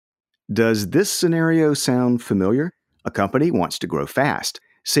Does this scenario sound familiar? A company wants to grow fast.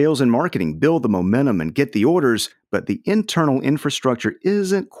 Sales and marketing build the momentum and get the orders, but the internal infrastructure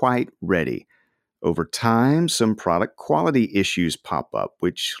isn't quite ready. Over time, some product quality issues pop up,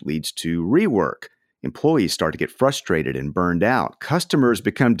 which leads to rework. Employees start to get frustrated and burned out. Customers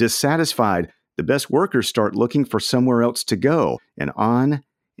become dissatisfied. The best workers start looking for somewhere else to go, and on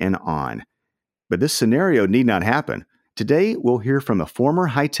and on. But this scenario need not happen. Today, we'll hear from a former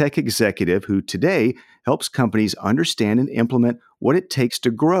high-tech executive who today helps companies understand and implement what it takes to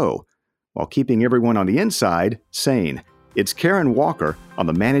grow while keeping everyone on the inside sane. It's Karen Walker on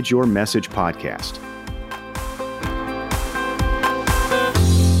the Manage Your Message podcast.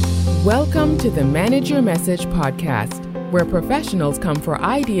 Welcome to the Manage Your Message podcast, where professionals come for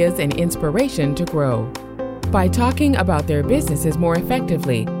ideas and inspiration to grow by talking about their businesses more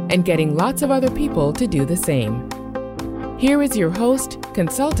effectively and getting lots of other people to do the same. Here is your host,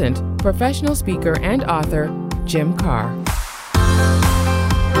 consultant, professional speaker, and author, Jim Karrh.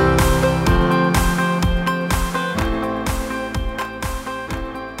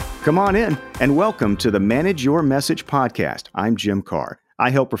 Come on in and welcome to the Manage Your Message podcast. I'm Jim Karrh.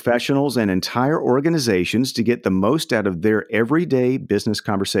 I help professionals and entire organizations to get the most out of their everyday business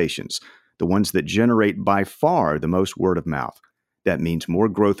conversations, the ones that generate by far the most word of mouth. That means more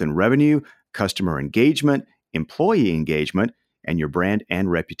growth in revenue, customer engagement, employee engagement, and your brand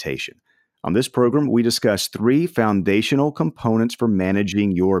and reputation. On this program, we discuss three foundational components for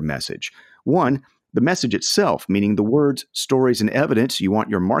managing your message. One, the message itself, meaning the words, stories, and evidence you want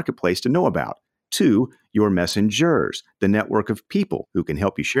your marketplace to know about. Two, your messengers, the network of people who can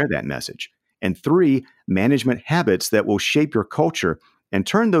help you share that message. And three, management habits that will shape your culture and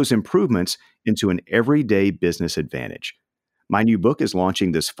turn those improvements into an everyday business advantage. My new book is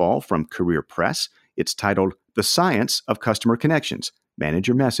launching this fall from Career Press. It's titled The Science of Customer Connections, Manage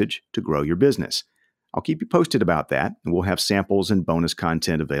Your Message to Grow Your Business. I'll keep you posted about that, and we'll have samples and bonus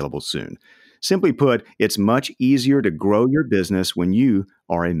content available soon. Simply put, it's much easier to grow your business when you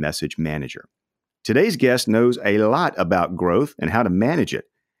are a message manager. Today's guest knows a lot about growth and how to manage it.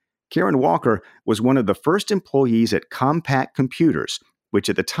 Karen Walker was one of the first employees at Compaq Computers, which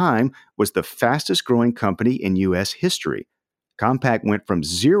at the time was the fastest growing company in U.S. history. Compaq went from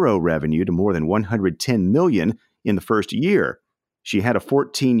zero revenue to more than $110 million in the first year. She had a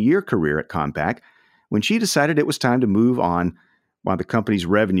 14-year career at Compaq when she decided it was time to move on while the company's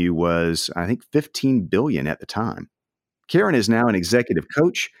revenue was, I think, $15 billion at the time. Karen is now an executive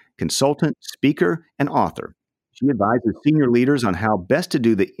coach, consultant, speaker, and author. She advises senior leaders on how best to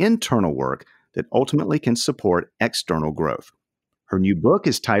do the internal work that ultimately can support external growth. Her new book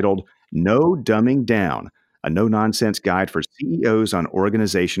is titled No Dumbing Down, a no-nonsense guide for CEOs on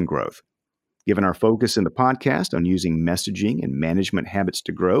organization growth. Given our focus in the podcast on using messaging and management habits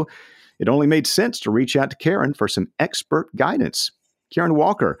to grow, it only made sense to reach out to Karen for some expert guidance. Karen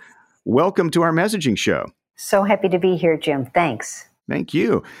Walker, welcome to our messaging show. So happy to be here, Jim. Thanks. Thank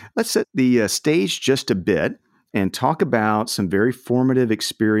you. Let's set the stage just a bit and talk about some very formative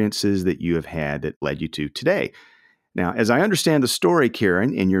experiences that you have had that led you to today. Now, as I understand the story,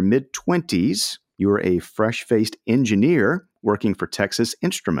 Karen, in your mid-20s, you were a fresh-faced engineer working for Texas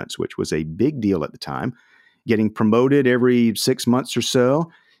Instruments, which was a big deal at the time, getting promoted every 6 months or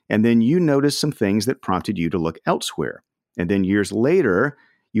so, and then you noticed some things that prompted you to look elsewhere. And then years later,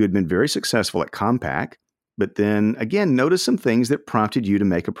 you had been very successful at Compaq, but then again, noticed some things that prompted you to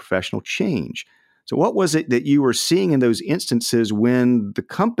make a professional change. So what was it that you were seeing in those instances when the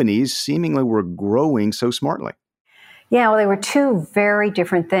companies seemingly were growing so smartly? Yeah, well, they were two very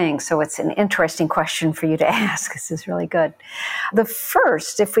different things. So it's an interesting question for you to ask. This is really good. The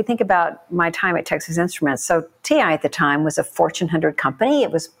first, if we think about my time at Texas Instruments, so TI at the time was a Fortune 100 company.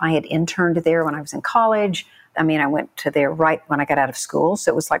 I had interned there when I was in college. I went to there right when I got out of school.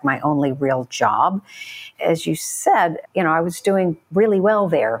 So it was like my only real job. As you said, I was doing really well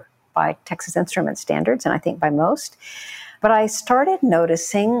there by Texas Instruments standards, and I think by most. But I started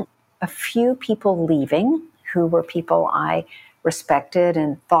noticing a few people leaving who were people I respected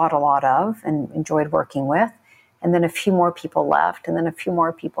and thought a lot of and enjoyed working with. And then a few more people left, and then a few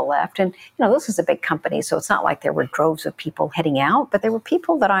more people left. And, this was a big company, so it's not like there were droves of people heading out, but there were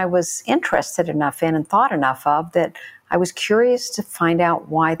people that I was interested enough in and thought enough of that I was curious to find out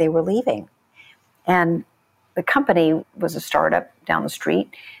why they were leaving. And the company was a startup down the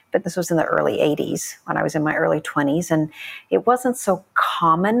street, but this was in the early 80s when I was in my early 20s. And it wasn't so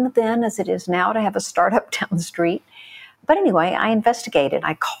common then as it is now to have a startup down the street. But anyway, I investigated.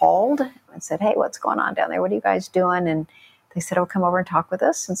 I called and said, hey, what's going on down there? What are you guys doing? And they said, oh, come over and talk with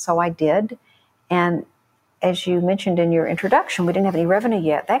us. And so I did. And as you mentioned in your introduction, we didn't have any revenue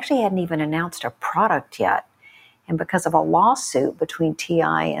yet. They actually hadn't even announced a product yet. And because of a lawsuit between TI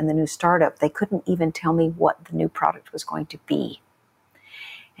and the new startup, they couldn't even tell me what the new product was going to be.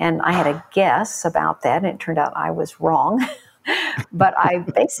 And I had a guess about that, and it turned out I was wrong. But I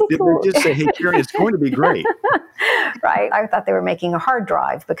basically... Did they just say, hey, Karen, it's going to be great? Right. I thought they were making a hard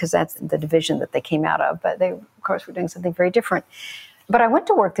drive because that's the division that they came out of. But they, of course, were doing something very different. But I went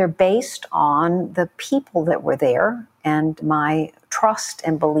to work there based on the people that were there and my trust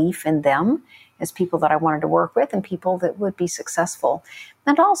and belief in them as people that I wanted to work with and people that would be successful.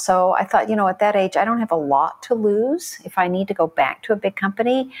 And also, I thought, at that age, I don't have a lot to lose. If I need to go back to a big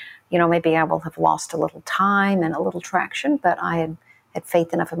company, maybe I will have lost a little time and a little traction, but I had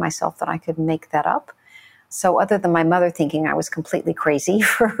faith enough in myself that I could make that up. So other than my mother thinking I was completely crazy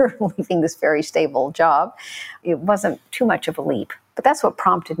for leaving this very stable job, it wasn't too much of a leap. But that's what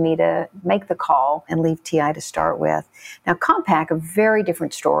prompted me to make the call and leave TI to start with. Now, Compaq, a very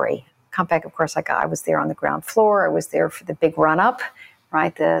different story. Compaq, of course, I was there on the ground floor. I was there for the big run-up,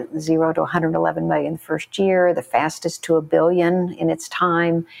 right? The 0 to 111 million the first year, the fastest to $1 billion in its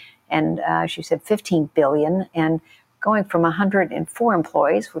time. And she said 15 billion. And going from 104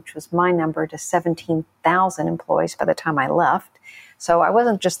 employees, which was my number, to 17,000 employees by the time I left. So I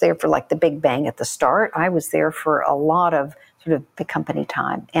wasn't just there for like the big bang at the start. I was there for a lot of sort of big company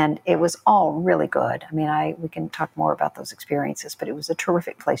time. And it was all really good. I mean, we can talk more about those experiences, but it was a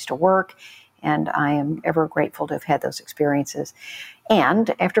terrific place to work. And I am ever grateful to have had those experiences.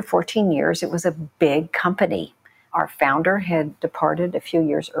 And after 14 years, it was a big company. Our founder had departed a few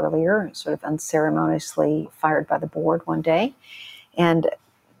years earlier, sort of unceremoniously fired by the board one day. And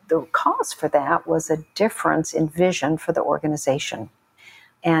the cause for that was a difference in vision for the organization.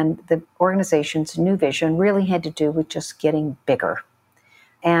 And the organization's new vision really had to do with just getting bigger.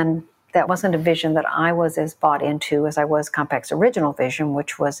 And that wasn't a vision that I was as bought into as I was Compaq's original vision,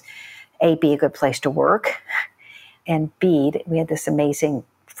 which was A, be a good place to work, and B, we had this amazing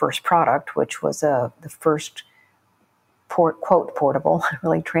first product, which was the first quote portable,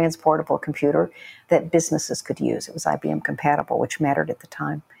 really transportable computer that businesses could use. It was IBM compatible, which mattered at the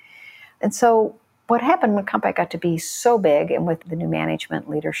time. And so what happened when Compaq got to be so big and with the new management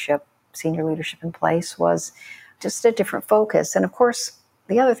leadership, senior leadership in place, was just a different focus. And of course,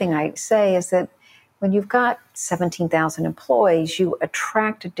 the other thing I say is that when you've got 17,000 employees, you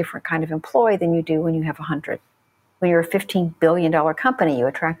attract a different kind of employee than you do when you have 100. When you're a $15 billion company, you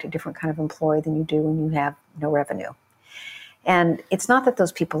attract a different kind of employee than you do when you have no revenue. And it's not that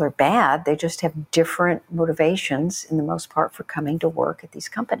those people are bad, they just have different motivations, in the most part, for coming to work at these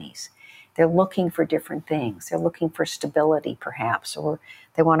companies. They're looking for different things. They're looking for stability, perhaps, or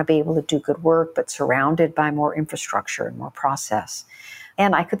they want to be able to do good work, but surrounded by more infrastructure and more process.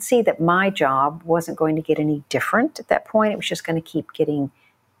 And I could see that my job wasn't going to get any different at that point. It was just going to keep getting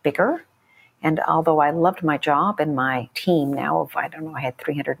bigger. And although I loved my job and my team now of, I had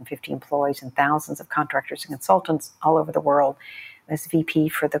 350 employees and thousands of contractors and consultants all over the world as VP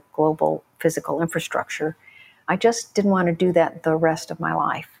for the global physical infrastructure, I just didn't want to do that the rest of my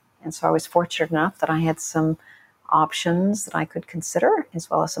life. And so I was fortunate enough that I had some options that I could consider, as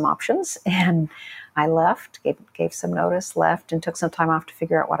well as some options. And I left, gave some notice, left, and took some time off to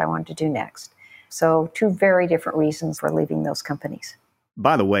figure out what I wanted to do next. So 2 very different reasons for leaving those companies.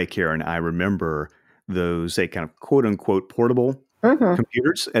 By the way, Karen, I remember those, say, kind of quote unquote portable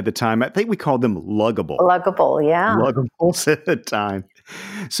computers at the time. I think we called them luggable. Luggable, yeah. Luggables at the time.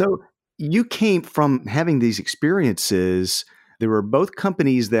 So you came from having these experiences. There were both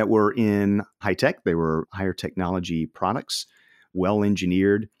companies that were in high tech. They were higher technology products, well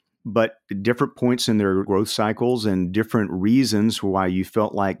engineered, but different points in their growth cycles and different reasons why you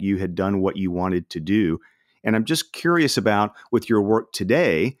felt like you had done what you wanted to do. And I'm just curious about, with your work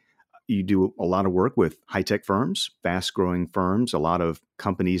today, you do a lot of work with high-tech firms, fast-growing firms, a lot of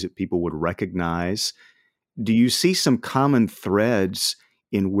companies that people would recognize. Do you see some common threads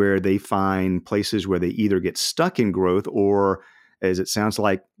in where they find places where they either get stuck in growth or, as it sounds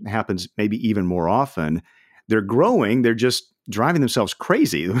like happens maybe even more often, they're growing, they're just driving themselves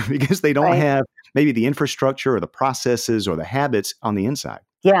crazy because they don't have maybe the infrastructure or the processes or the habits on the inside?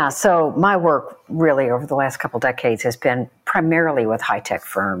 Yeah, so my work really over the last couple decades has been primarily with high-tech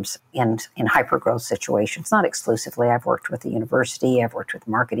firms in hyper-growth situations, not exclusively. I've worked with a university, I've worked with a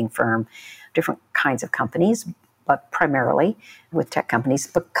marketing firm, different kinds of companies, but primarily with tech companies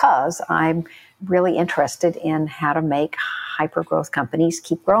because I'm really interested in how to make hyper-growth companies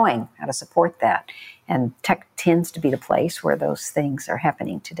keep growing, how to support that. And tech tends to be the place where those things are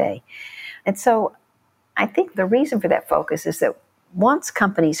happening today. And so I think the reason for that focus is that once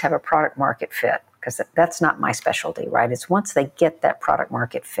companies have a product market fit, because that's not my specialty, right? It's once they get that product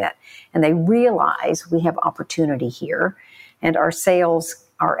market fit and they realize we have opportunity here and our sales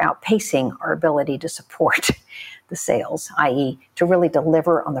are outpacing our ability to support the sales, i.e. to really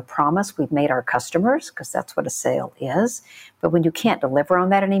deliver on the promise we've made our customers, because that's what a sale is. But when you can't deliver on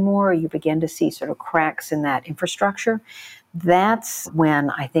that anymore, you begin to see sort of cracks in that infrastructure. That's when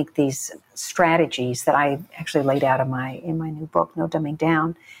I think these strategies that I actually laid out in my new book, No Dumbing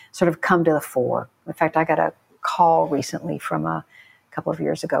Down, sort of come to the fore. In fact, I got a call recently from a couple of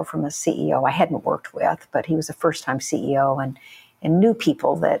years ago from a CEO I hadn't worked with, but he was a first-time CEO and knew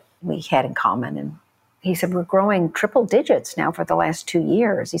people that we had in common. And he said, we're growing triple digits now for the last 2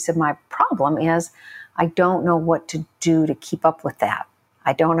 years. He said, my problem is I don't know what to do to keep up with that.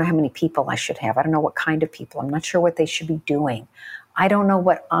 I don't know how many people I should have. I don't know what kind of people. I'm not sure what they should be doing. I don't know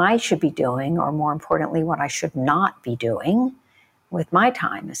what I should be doing, or more importantly, what I should not be doing with my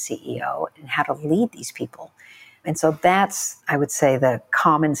time as CEO and how to lead these people. And so that's, I would say, the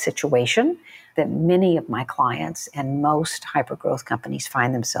common situation that many of my clients and most hypergrowth companies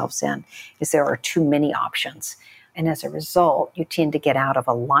find themselves in, is there are too many options. And as a result, you tend to get out of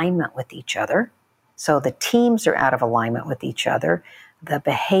alignment with each other. So the teams are out of alignment with each other. The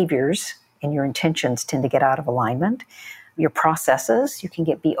behaviors and your intentions tend to get out of alignment. Your processes, you can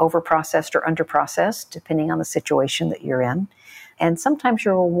be over-processed or under-processed, depending on the situation that you're in. And sometimes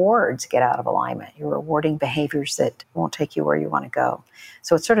your rewards get out of alignment. You're rewarding behaviors that won't take you where you want to go.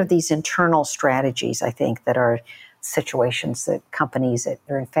 So it's sort of these internal strategies, I think, that are situations that companies that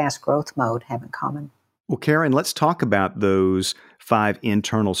are in fast growth mode have in common. Well, Karen, let's talk about those 5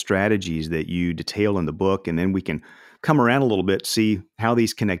 internal strategies that you detail in the book, and then we can come around a little bit, see how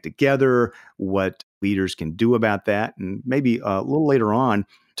these connect together, what leaders can do about that, and maybe a little later on,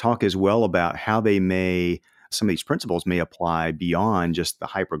 talk as well about how some of these principles may apply beyond just the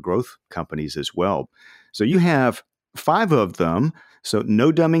hyper-growth companies as well. So you have 5 of them. So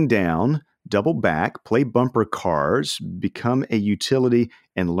no dumbing down, double back, play bumper cars, become a utility,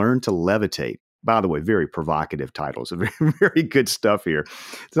 and learn to levitate. By the way, very provocative titles, very, very good stuff here.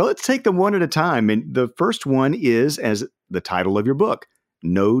 So let's take them one at a time. And the first one is, as the title of your book,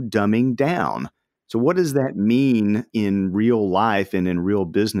 No Dumbing Down. So what does that mean in real life and in real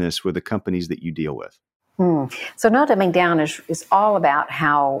business with the companies that you deal with? So no dumbing down is all about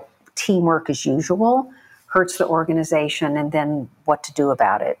how teamwork as usual hurts the organization and then what to do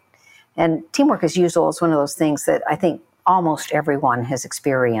about it. And teamwork as usual is one of those things that I think almost everyone has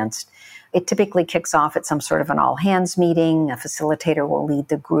experienced. It typically kicks off at some sort of an all-hands meeting. A facilitator will lead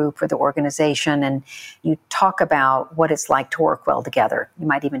the group or the organization, and you talk about what it's like to work well together. You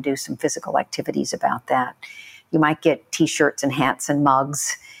might even do some physical activities about that. You might get T-shirts and hats and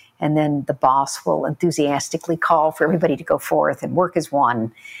mugs, and then the boss will enthusiastically call for everybody to go forth and work as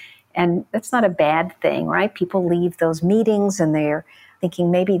one. And that's not a bad thing, right? People leave those meetings and they're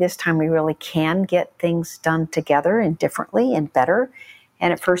thinking maybe this time we really can get things done together and differently and better.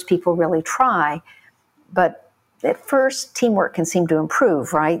 And at first people really try, but at first teamwork can seem to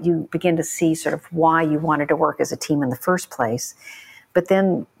improve, right? You begin to see sort of why you wanted to work as a team in the first place. But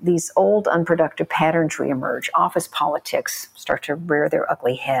then these old unproductive patterns reemerge. Office politics start to rear their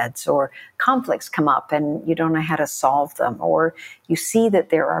ugly heads, or conflicts come up and you don't know how to solve them, or you see that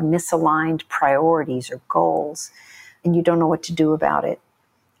there are misaligned priorities or goals and you don't know what to do about it.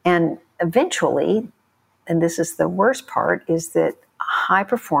 And eventually, and this is the worst part, is that high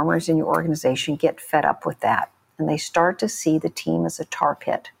performers in your organization get fed up with that and they start to see the team as a tar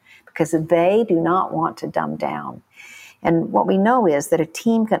pit because they do not want to dumb down. And what we know is that a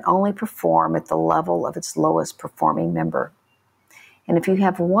team can only perform at the level of its lowest performing member. And if you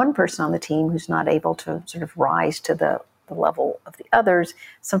have one person on the team who's not able to sort of rise to the level of the others,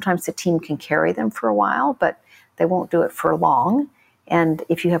 sometimes the team can carry them for a while, but they won't do it for long. And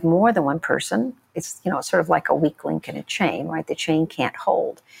if you have more than one person, it's sort of like a weak link in a chain, right? The chain can't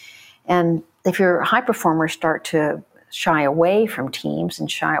hold. And if your high performers start to shy away from teams and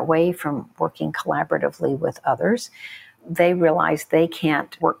shy away from working collaboratively with others, they realize they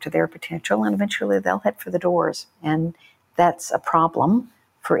can't work to their potential, and eventually they'll head for the doors. And that's a problem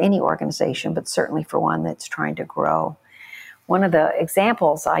for any organization, but certainly for one that's trying to grow. One of the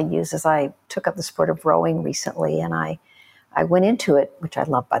examples I use is I took up the sport of rowing recently, and I went into it, which I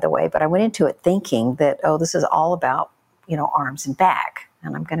love, by the way, but I went into it thinking that, this is all about, arms and back.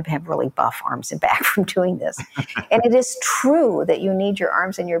 And I'm going to have really buff arms and back from doing this. And it is true that you need your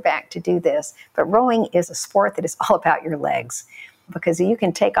arms and your back to do this. But rowing is a sport that is all about your legs, because you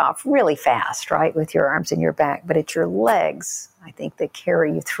can take off really fast, right, with your arms and your back. But it's your legs, I think, that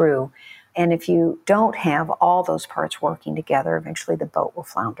carry you through. And if you don't have all those parts working together, eventually the boat will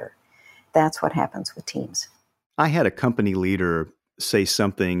flounder. That's what happens with teams. I had a company leader say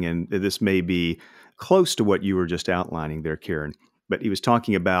something, and this may be close to what you were just outlining there, Karen, but he was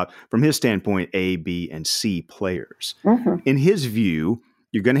talking about, from his standpoint, A, B, and C players. Mm-hmm. In his view,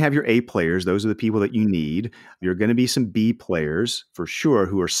 you're going to have your A players. Those are the people that you need. You're going to be some B players for sure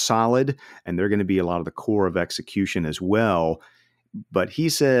who are solid, and they're going to be a lot of the core of execution as well. But he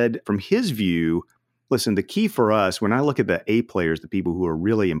said, from his view, listen, the key for us, when I look at the A players, the people who are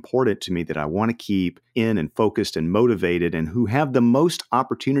really important to me that I want to keep in and focused and motivated and who have the most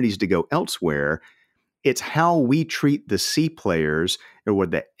opportunities to go elsewhere, it's how we treat the C players or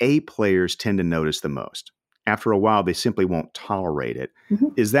what the A players tend to notice the most. After a while, they simply won't tolerate it. Mm-hmm.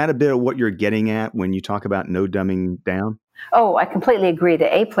 Is that a bit of what you're getting at when you talk about no dumbing down? Oh, I completely agree.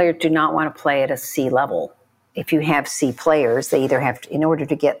 The A players do not want to play at a C level. If you have C players, they either have to, in order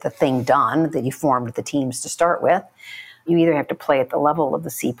to get the thing done that you formed the teams to start with, you either have to play at the level of the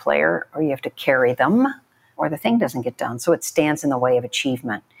C player or you have to carry them or the thing doesn't get done. So it stands in the way of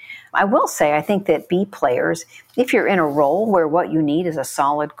achievement. I will say, I think that B players, if you're in a role where what you need is a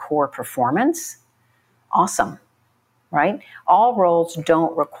solid core performance, awesome, right? All roles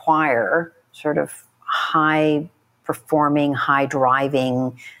don't require sort of high performing, high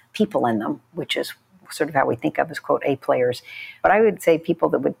driving people in them, which is sort of how we think of as, quote, A players. But I would say people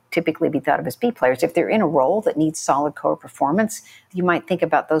that would typically be thought of as B players, if they're in a role that needs solid core performance, you might think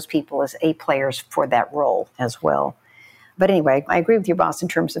about those people as A players for that role as well. But anyway, I agree with your boss in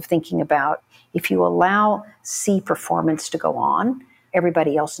terms of thinking about if you allow C performance to go on,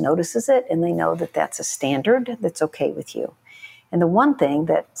 everybody else notices it and they know that that's a standard that's okay with you. And the one thing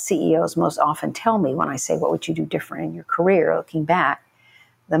that CEOs most often tell me when I say, what would you do different in your career, looking back,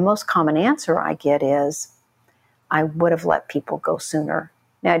 the most common answer I get is, I would have let people go sooner.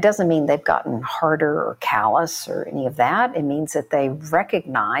 Now, it doesn't mean they've gotten harder or callous or any of that. It means that they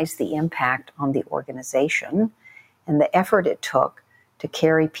recognize the impact on the organization and the effort it took to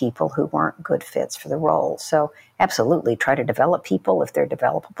carry people who weren't good fits for the role. So absolutely try to develop people if they're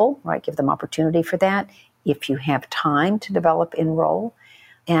developable, right? Give them opportunity for that. If you have time to develop in role.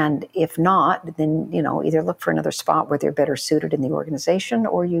 And if not, then, either look for another spot where they're better suited in the organization,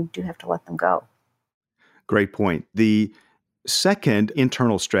 or you do have to let them go. Great point. The second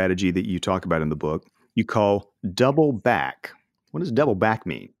internal strategy that you talk about in the book, you call double back. What does double back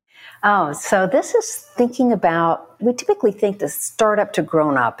mean? Oh, so this is thinking about, we typically think the startup to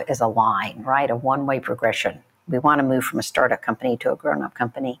grown up is a line, right? A one-way progression. We want to move from a startup company to a grown-up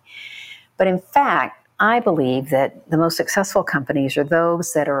company. But in fact, I believe that the most successful companies are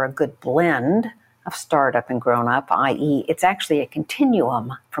those that are a good blend of startup and grown-up, i.e., it's actually a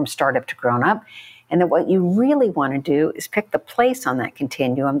continuum from startup to grown-up, and that what you really want to do is pick the place on that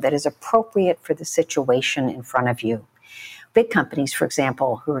continuum that is appropriate for the situation in front of you. Big companies, for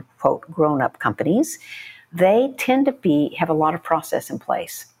example, who are, quote, grown-up companies, they tend to have a lot of process in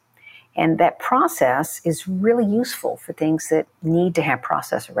place. And that process is really useful for things that need to have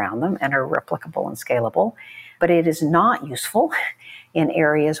process around them and are replicable and scalable. But it is not useful in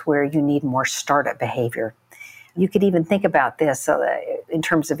areas where you need more startup behavior. You could even think about this in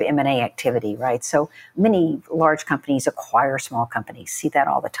terms of M&A activity, right? So many large companies acquire small companies, see that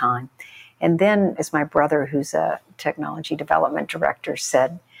all the time. And then, as my brother, who's a technology development director,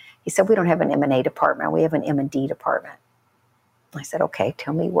 said, we don't have an M&A department, we have an M&D department. I said, okay,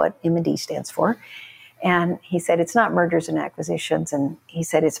 tell me what M&D stands for. And he said, it's not mergers and acquisitions. And he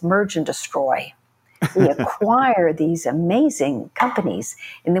said, it's merge and destroy. We acquire these amazing companies,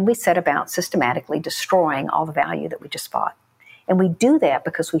 and then we set about systematically destroying all the value that we just bought. And we do that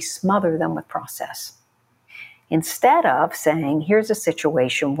because we smother them with process. Instead of saying, here's a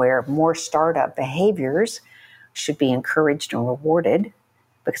situation where more startup behaviors should be encouraged and rewarded,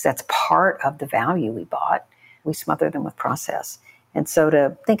 because that's part of the value we bought, we smother them with process. And so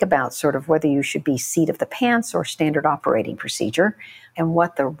to think about sort of whether you should be seat of the pants or standard operating procedure, and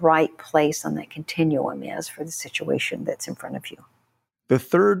what the right place on that continuum is for the situation that's in front of you. The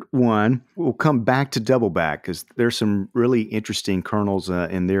third one, we'll come back to double back because there's some really interesting kernels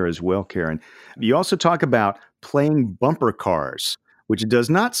in there as well, Karen. You also talk about playing bumper cars, which does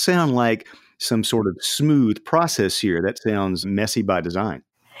not sound like some sort of smooth process here. That sounds messy by design.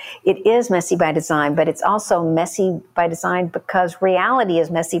 It is messy by design, but it's also messy by design because reality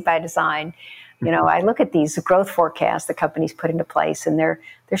is messy by design. I look at these growth forecasts that companies put into place, and they're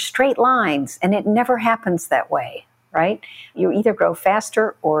straight lines, and it never happens that way, right? You either grow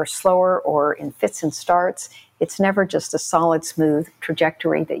faster or slower or in fits and starts. It's never just a solid, smooth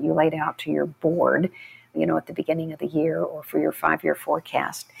trajectory that you laid out to your board, at the beginning of the year or for your 5-year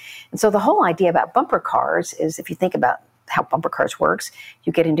forecast. And so the whole idea about bumper cars is, if you think about how bumper cars works.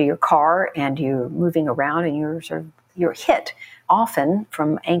 You get into your car and you're moving around and you're hit often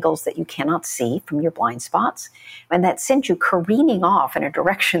from angles that you cannot see from your blind spots. And that sends you careening off in a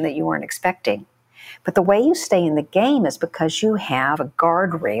direction that you weren't expecting. But the way you stay in the game is because you have a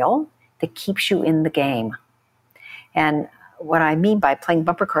guardrail that keeps you in the game. And what I mean by playing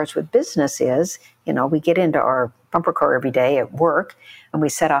bumper cars with business is, we get into our bumper car every day at work and we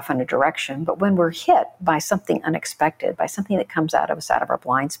set off in a direction. But when we're hit by something unexpected, by something that comes out of us out of our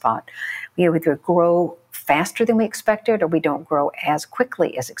blind spot, we either grow faster than we expected or we don't grow as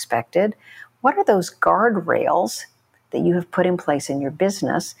quickly as expected. What are those guardrails that you have put in place in your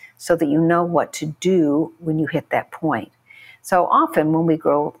business so that you know what to do when you hit that point? So often when we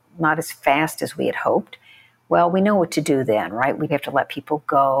grow not as fast as we had hoped, well, we know what to do then, right? We have to let people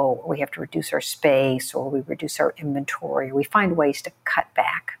go, or we have to reduce our space, or we reduce our inventory. We find ways to cut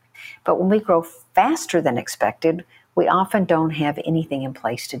back. But when we grow faster than expected, we often don't have anything in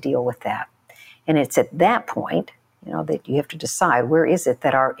place to deal with that. And it's at that point, that you have to decide, where is it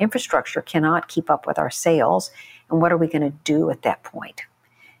that our infrastructure cannot keep up with our sales, and what are we going to do at that point?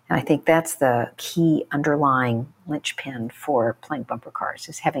 And I think that's the key underlying linchpin for playing bumper cars,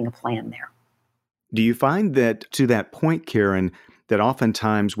 is having a plan there. Do you find that, to that point, Karen, that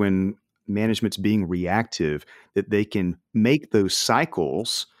oftentimes when management's being reactive, that they can make those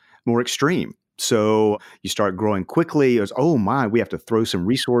cycles more extreme? So you start growing quickly, as, oh my, we have to throw some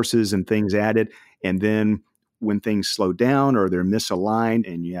resources and things at it. And then when things slow down or they're misaligned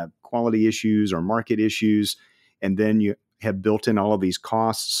and you have quality issues or market issues, and then you have built in all of these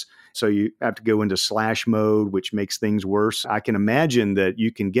costs, so you have to go into slash mode, which makes things worse. I can imagine that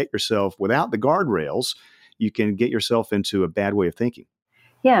you can get yourself, without the guardrails, you can get yourself into a bad way of thinking.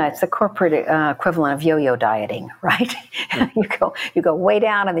 Yeah, it's the corporate equivalent of yo-yo dieting, right? You go way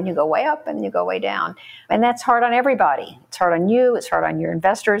down and then you go way up and then you go way down. And that's hard on everybody. It's hard on you, it's hard on your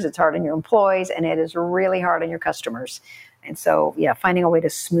investors, it's hard on your employees, and it is really hard on your customers. And so, finding a way to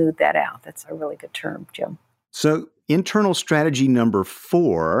smooth that out, that's a really good term, Jim. So internal strategy number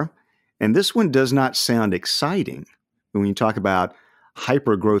 4, and this one does not sound exciting when you talk about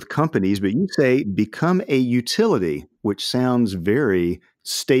hyper-growth companies, but you say become a utility, which sounds very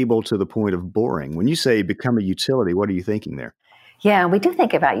stable to the point of boring. When you say become a utility, what are you thinking there? Yeah, we do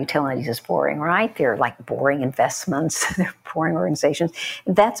think about utilities as boring, right? They're like boring investments, they're boring organizations.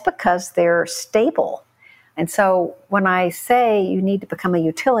 That's because they're stable. And so when I say you need to become a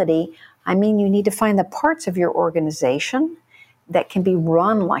utility, I mean you need to find the parts of your organization that can be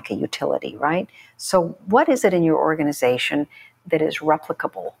run like a utility, right? So what is it in your organization that is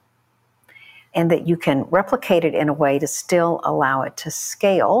replicable and that you can replicate it in a way to still allow it to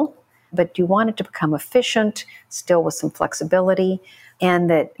scale, but you want it to become efficient, still with some flexibility, and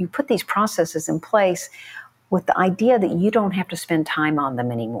that you put these processes in place with the idea that you don't have to spend time on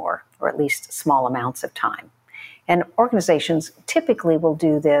them anymore, or at least small amounts of time. And organizations typically will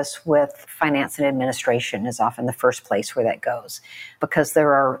do this with finance and administration is often the first place where that goes, because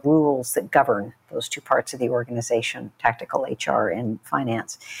there are rules that govern those two parts of the organization, tactical HR and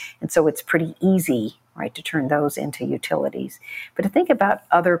finance. And so it's pretty easy, right, to turn those into utilities. But to think about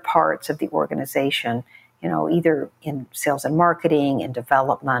other parts of the organization, either in sales and marketing, in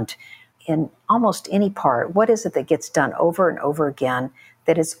development, in almost any part, what is it that gets done over and over again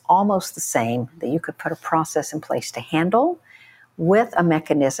that is almost the same, that you could put a process in place to handle with a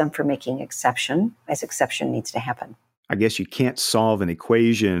mechanism for making exception as exception needs to happen? I guess you can't solve an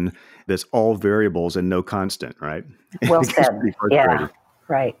equation that's all variables and no constant, right? Well said. Yeah,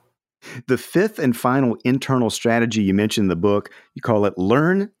 right. The 5th and final internal strategy you mentioned in the book, you call it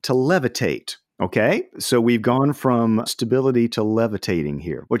learn to levitate. Okay, so we've gone from stability to levitating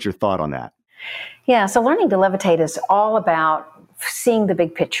here. What's your thought on that? Yeah, so learning to levitate is all about seeing the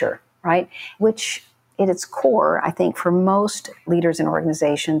big picture, right? Which at its core, I think for most leaders and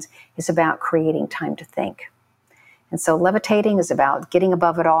organizations is about creating time to think. And so levitating is about getting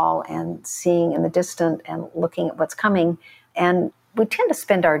above it all and seeing in the distant and looking at what's coming. And we tend to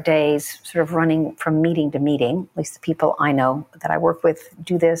spend our days sort of running from meeting to meeting. At least the people I know that I work with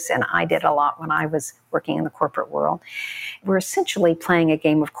do this, and I did a lot when I was working in the corporate world. We're essentially playing a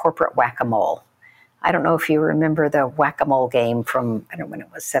game of corporate whack-a-mole. I don't know if you remember the whack-a-mole game from, I don't know when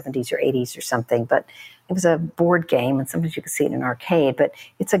it was, 70s or 80s or something, but it was a board game, and sometimes you could see it in an arcade, but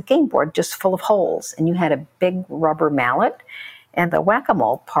it's a game board just full of holes, and you had a big rubber mallet. And the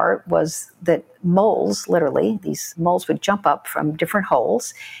whack-a-mole part was that moles, literally, these moles would jump up from different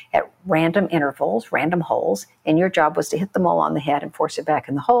holes at random intervals, random holes, and your job was to hit the mole on the head and force it back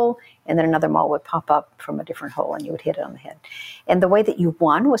in the hole, and then another mole would pop up from a different hole and you would hit it on the head. And the way that you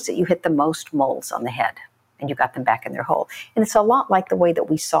won was that you hit the most moles on the head. and you got them back in their hole. And it's a lot like the way that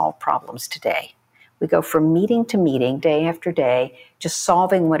we solve problems today. We go from meeting to meeting, day after day, just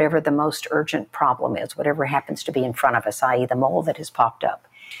solving whatever the most urgent problem is, whatever happens to be in front of us, i.e. the mole that has popped up.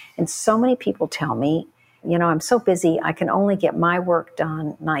 And so many people tell me, I'm so busy, I can only get my work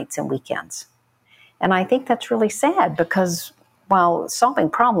done nights and weekends. And I think that's really sad because while solving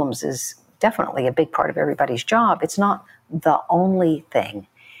problems is definitely a big part of everybody's job, it's not the only thing.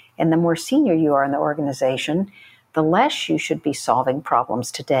 And the more senior you are in the organization, the less you should be solving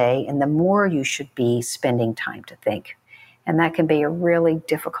problems today and the more you should be spending time to think. And that can be a really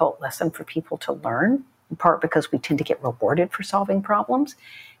difficult lesson for people to learn, in part because we tend to get rewarded for solving problems.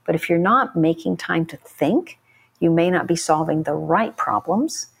 But if you're not making time to think, you may not be solving the right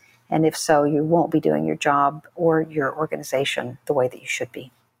problems. And if so, you won't be doing your job or your organization the way that you should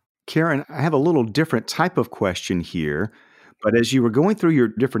be. Karen, I have a little different type of question here. But as you were going through your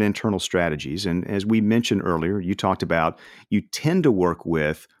different internal strategies, and as we mentioned earlier, you talked about you tend to work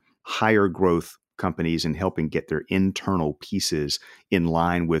with higher growth companies and helping get their internal pieces in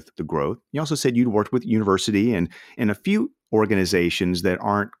line with the growth. You also said you'd worked with university and a few organizations that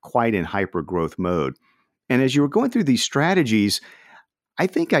aren't quite in hyper growth mode. And as you were going through these strategies, I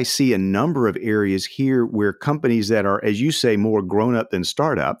think I see a number of areas here where companies that are, as you say, more grown up than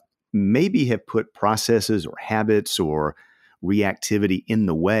startup, maybe have put processes or habits or reactivity in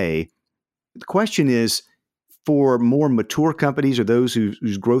the way. The question is, for more mature companies or those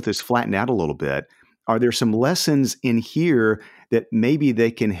whose growth has flattened out a little bit, are there some lessons in here that maybe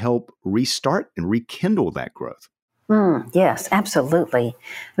they can help restart and rekindle that growth? Yes, absolutely.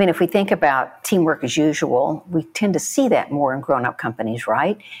 I mean, if we think about teamwork as usual, we tend to see that more in grown-up companies,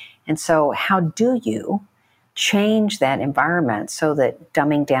 right? And so how do you change that environment so that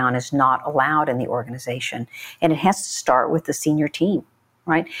dumbing down is not allowed in the organization? And it has to start with the senior team,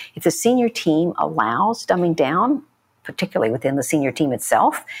 right? If the senior team allows dumbing down, particularly within the senior team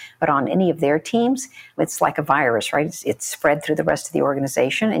itself, but on any of their teams, it's like a virus, right? It's spread through the rest of the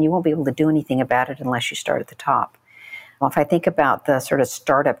organization, and you won't be able to do anything about it unless you start at the top. Well, if I think about the sort of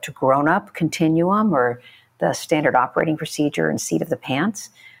startup to grown-up continuum or the standard operating procedure and seat of the pants,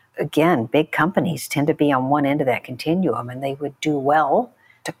 again, big companies tend to be on one end of that continuum, and they would do well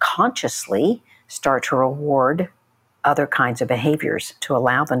to consciously start to reward other kinds of behaviors to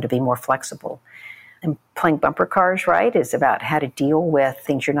allow them to be more flexible. And playing bumper cars, right, is about how to deal with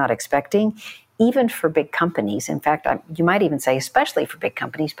things you're not expecting, even for big companies. In fact, you might even say especially for big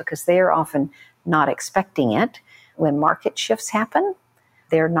companies because they're often not expecting it. When market shifts happen,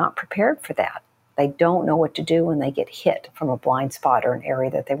 they're not prepared for that. They don't know what to do when they get hit from a blind spot or an area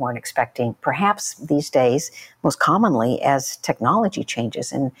that they weren't expecting. Perhaps these days, most commonly as technology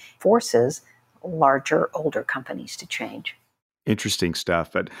changes and forces larger, older companies to change. Interesting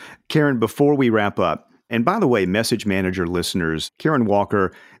stuff. But Karen, before we wrap up, and by the way, Message Manager listeners, Karen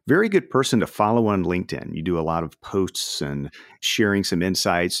Walker, very good person to follow on LinkedIn. You do a lot of posts and sharing some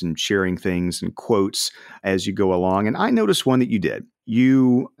insights and sharing things and quotes as you go along. And I noticed one that you did.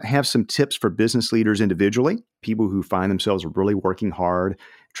 You have some tips for business leaders individually, people who find themselves really working hard,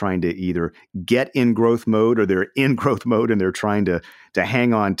 trying to either get in growth mode or they're in growth mode and they're trying to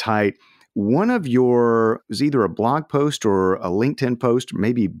hang on tight. One of your was either a blog post or a LinkedIn post, or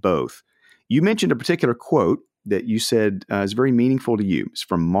maybe both. You mentioned a particular quote that you said is very meaningful to you. It's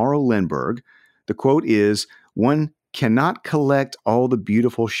from Mauro Lindbergh. The quote is, "One cannot collect all the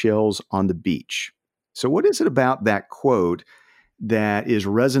beautiful shells on the beach." So what is it about that quote that is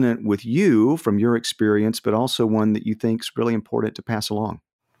resonant with you from your experience, but also one that you think is really important to pass along?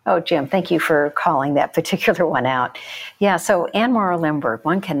 Oh, Jim, thank you for calling that particular one out. Yeah, so Mauro Lindbergh,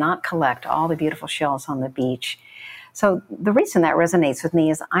 one cannot collect all the beautiful shells on the beach. So the reason that resonates with me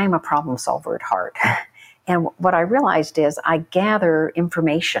is I am a problem solver at heart. And what I realized is I gather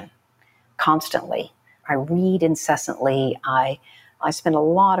information constantly. I read incessantly. I spend a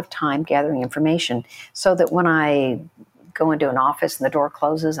lot of time gathering information so that when I go into an office and the door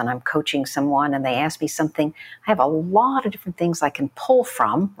closes and I'm coaching someone and they ask me something, I have a lot of different things I can pull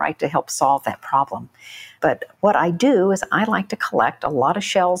from, right, to help solve that problem. But what I do is I like to collect a lot of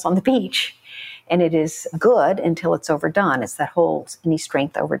shells on the beach. And it is good until it's overdone. It's that whole any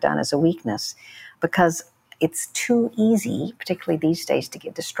strength overdone is a weakness, because it's too easy, particularly these days, to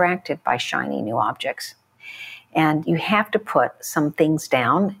get distracted by shiny new objects. And you have to put some things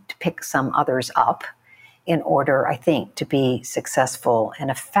down to pick some others up in order, I think, to be successful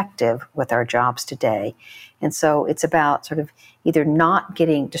and effective with our jobs today. And so it's about sort of either not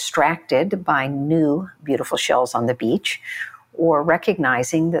getting distracted by new beautiful shells on the beach, or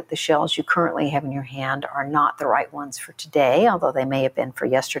recognizing that the shells you currently have in your hand are not the right ones for today, although they may have been for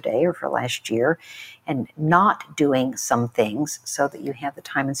yesterday or for last year, and not doing some things so that you have the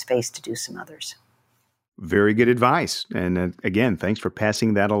time and space to do some others. Very good advice. And again, thanks for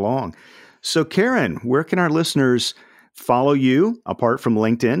passing that along. So Karen, where can our listeners follow you, apart from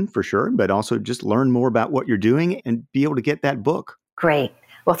LinkedIn for sure, but also just learn more about what you're doing and be able to get that book? Great.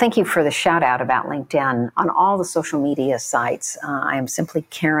 Well, thank you for the shout out about LinkedIn. On all the social media sites, I am simply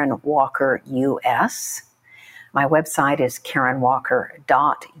Karen Walker US. My website is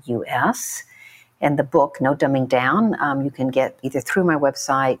karenwalker.us. And the book, No Dumbing Down, you can get either through my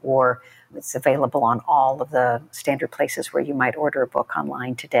website or it's available on all of the standard places where you might order a book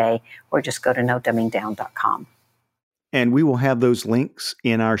online today, or just go to nodumbingdown.com. And we will have those links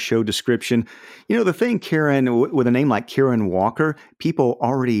in our show description. You know, the thing, Karen, with a name like Karen Walker, people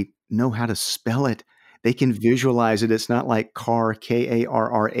already know how to spell it. They can visualize it. It's not like Karrh,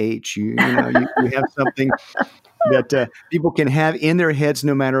 Karrh. You have something that people can have in their heads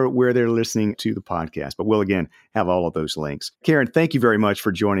no matter where they're listening to the podcast. But we'll, again, have all of those links. Karen, thank you very much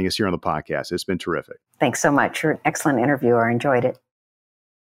for joining us here on the podcast. It's been terrific. Thanks so much. You're an excellent interviewer. I enjoyed it.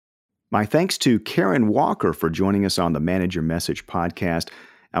 My thanks to Karen Walker for joining us on the Manage Your Message podcast.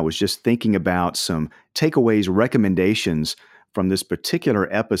 I was just thinking about some takeaways, recommendations from this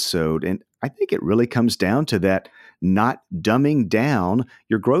particular episode, and I think it really comes down to that not dumbing down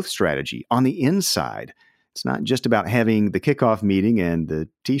your growth strategy on the inside. It's not just about having the kickoff meeting and the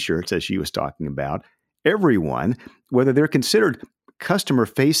t-shirts, as she was talking about. Everyone, whether they're considered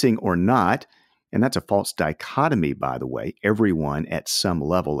customer-facing or not, and that's a false dichotomy, by the way. Everyone at some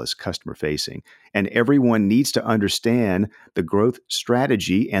level is customer-facing, and everyone needs to understand the growth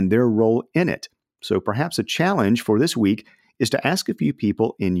strategy and their role in it. So perhaps a challenge for this week is to ask a few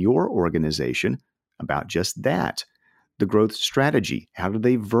people in your organization about just that, the growth strategy. How do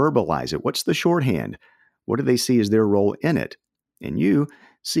they verbalize it? What's the shorthand? What do they see as their role in it? And you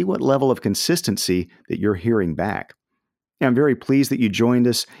see what level of consistency that you're hearing back. I'm very pleased that you joined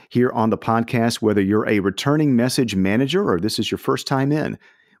us here on the podcast, whether you're a returning message manager or this is your first time in.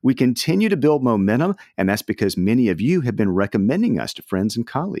 We continue to build momentum, and that's because many of you have been recommending us to friends and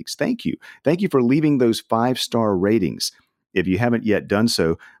colleagues. Thank you. Thank you for leaving those 5-star ratings. If you haven't yet done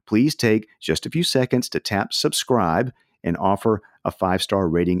so, please take just a few seconds to tap subscribe and offer a 5-star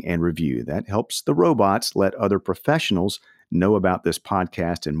rating and review. That helps the robots let other professionals know about this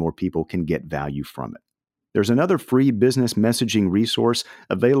podcast and more people can get value from it. There's another free business messaging resource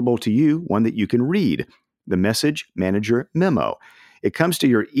available to you, one that you can read, the Message Manager Memo. It comes to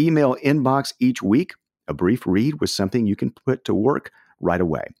your email inbox each week. A brief read with something you can put to work right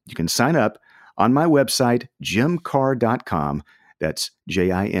away. You can sign up on my website, jimkarrh.com. That's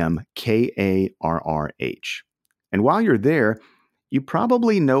JIMKARRH. And while you're there, you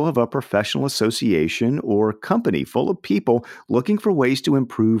probably know of a professional association or company full of people looking for ways to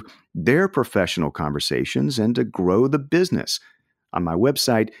improve their professional conversations and to grow the business. On my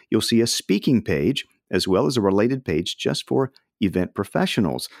website, you'll see a speaking page as well as a related page just for event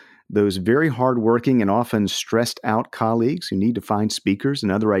professionals, those very hardworking and often stressed out colleagues who need to find speakers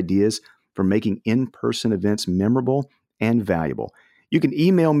and other ideas for making in-person events memorable and valuable. You can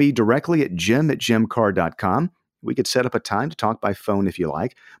email me directly at jim@jimkarrh.com. We could set up a time to talk by phone if you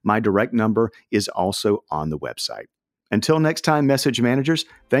like. My direct number is also on the website. Until next time, message managers,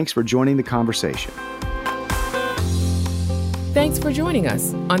 thanks for joining the conversation. Thanks for joining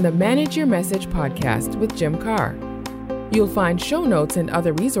us on the Manage Your Message podcast with Jim Karrh. You'll find show notes and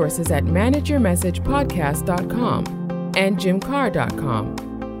other resources at manageyourmessagepodcast.com and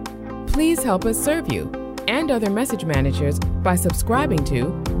jimkarrh.com. Please help us serve you and other message managers by subscribing to,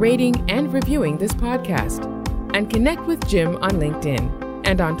 rating, and reviewing this podcast. And connect with Jim on LinkedIn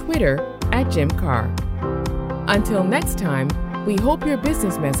and on Twitter at Jim Karrh. Until next time, we hope your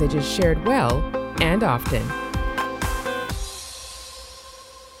business message is shared well and often.